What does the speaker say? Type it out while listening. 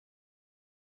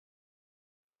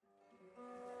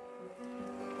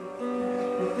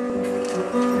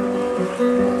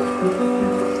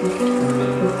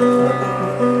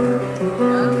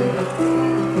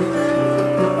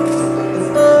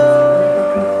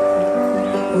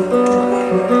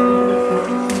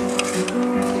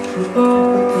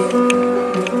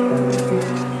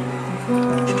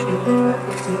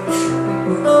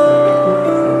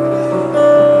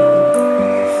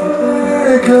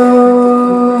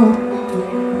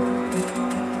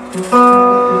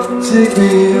Take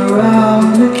me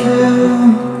around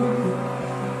again.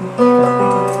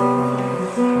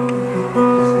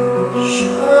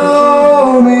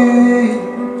 Show me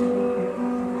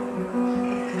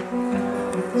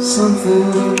something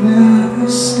I've never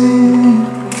seen.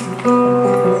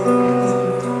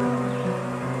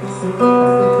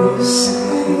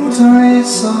 Sing to me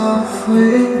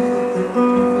softly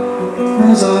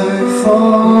as I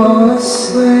fall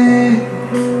asleep.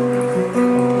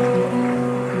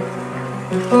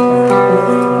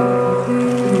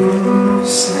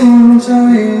 Sing to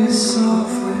me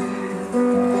softly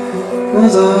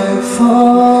as I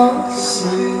fall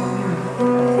asleep.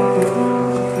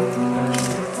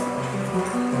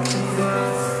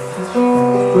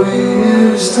 We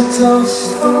used to tell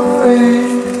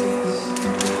stories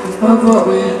of what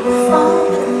we'd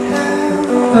found in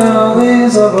the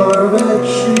valleys of our bed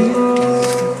sheets.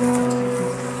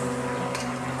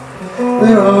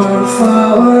 There are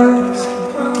flowers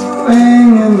growing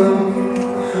in the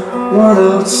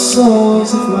worn-out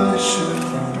soles of my shoes.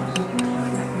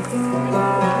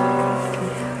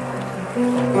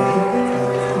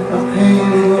 I paint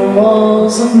the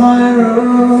walls of my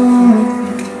room.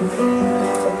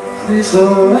 Please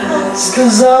don't ask,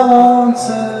 'cause I won't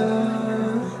tell.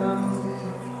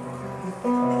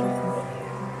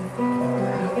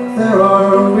 There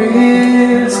are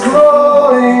weeds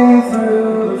growing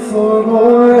through the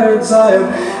floorboards. I am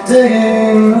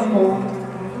digging a hole.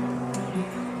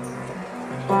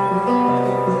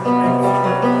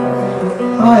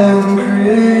 I am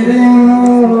creating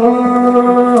a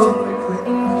world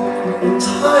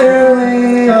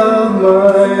entirely of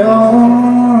my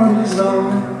own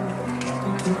design.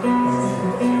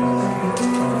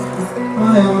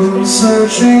 I am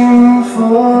searching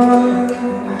for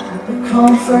the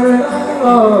comfort I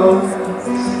lost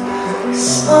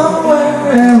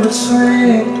somewhere in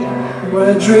between,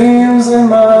 where dreams and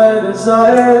my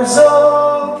desires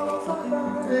all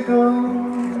vertigo.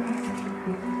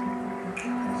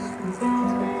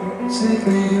 Take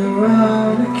me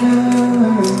around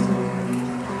again.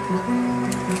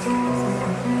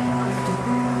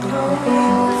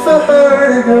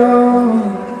 Vertigo.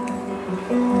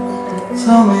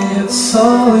 Tell me it's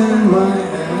all in my